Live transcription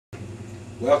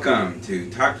Welcome to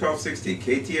Talk 1260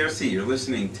 KTRC. You're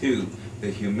listening to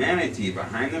The Humanity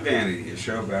Behind the Vanity, a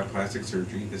show about plastic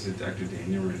surgery. This is Dr.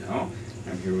 Daniel Rennell.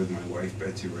 I'm here with my wife,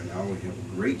 Betsy Rennell. We have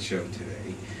a great show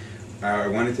today. I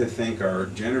wanted to thank our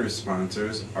generous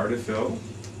sponsors, Artifil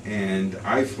and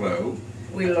iFlow.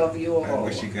 We love you all. I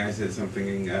wish you guys had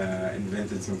something,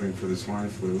 invented something for the swine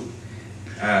flu.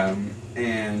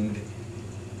 And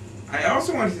I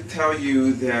also wanted to tell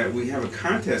you that we have a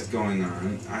contest going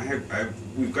on.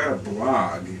 We've got a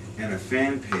blog and a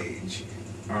fan page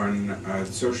on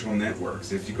social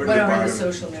networks. If you go to the bottom, what are the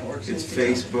social networks? It's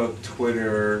Facebook,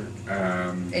 Twitter,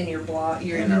 and your blog.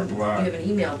 Our blog. You have an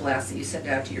email blast that you send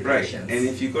out to your patients. And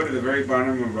if you go to the very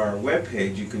bottom of our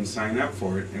webpage, you can sign up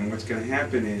for it. And what's going to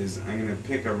happen is I'm going to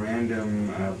pick a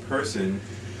random person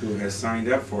who has signed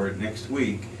up for it next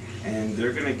week, and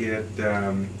they're going to get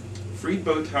free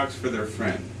Botox for their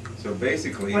friend. So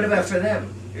basically, what about for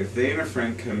them? If they and a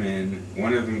friend come in,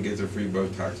 one of them gets a free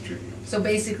Botox treatment. So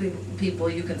basically, people,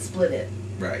 you can split it.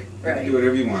 Right. Right. You can do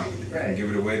whatever you want with it. Right. You can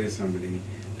give it away to somebody.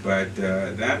 But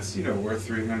that's, worth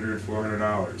 $300,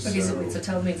 $400. Okay, so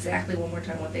tell them exactly one more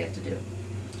time what they have to do.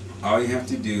 All you have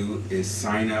to do is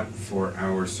sign up for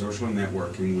our social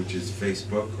networking, which is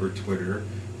Facebook or Twitter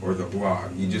or the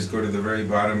blog. You just go to the very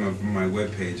bottom of my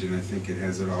webpage, and I think it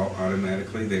has it all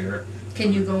automatically there.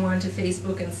 Can you go on to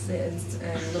Facebook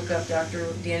and look up Dr.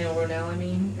 Daniel Rennell,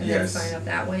 and yes. then sign up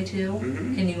that way too?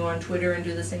 Mm-hmm. Can you go on Twitter and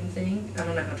do the same thing? I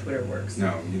don't know how Twitter works.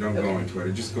 No, you don't go on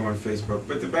Twitter. Just go on Facebook.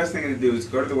 But the best thing to do is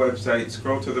go to the website,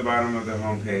 scroll to the bottom of the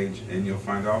homepage, and you'll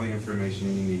find all the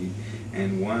information you need.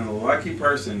 And one lucky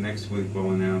person next week,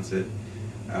 will announce it,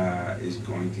 is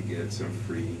going to get some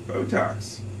free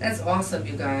Botox. That's awesome,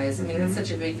 you guys. I mean, that's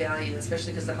such a big value,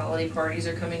 especially because the holiday parties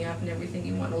are coming up and everything.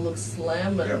 You want to look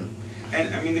slim. Yep.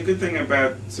 And I mean, the good thing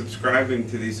about subscribing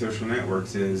to these social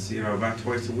networks is, about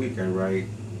twice a week I write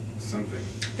something.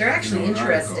 They're actually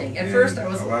interesting. At and first I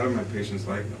was... a lot of my patients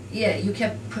like them. Yeah, you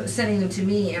kept sending them to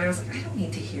me, and I was like, I don't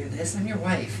need to hear this. I'm your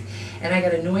wife. And I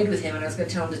got annoyed with him, and I was going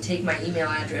to tell him to take my email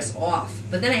address off.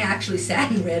 But then I actually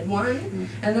sat and read one,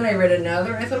 and then I read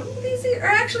another, and I thought, oh, these are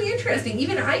actually interesting.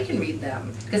 Even I can read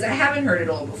them, because I haven't heard it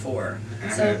all before. I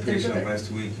had a patient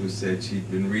last week who said she'd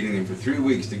been reading them for 3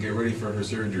 weeks to get ready for her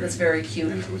surgery. That's very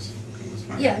cute. And it was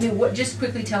fun. Yeah, I mean, just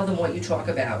quickly tell them what you talk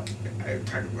about. I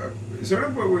talk about sort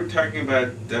of what we're talking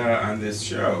about on this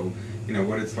show.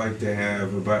 What it's like to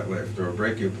have a butt lift or a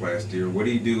brachioplasty, or what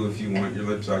do you do if you want your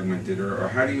lips augmented, or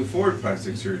how do you afford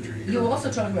plastic surgery? You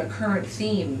also talk about current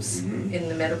themes in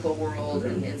the medical world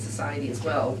and in society as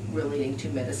well, relating to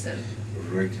medicine.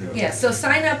 Right. Yeah, so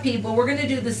sign up, people. We're going to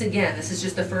do this again. This is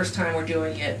just the first time we're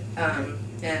doing it,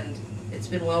 and it's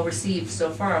been well received so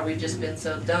far. We've just been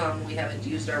so dumb we haven't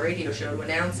used our radio show to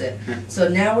announce it. So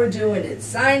now we're doing it.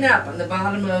 Sign up on the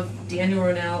bottom of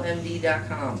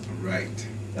DanielRennellMD.com. Right.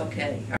 Okay.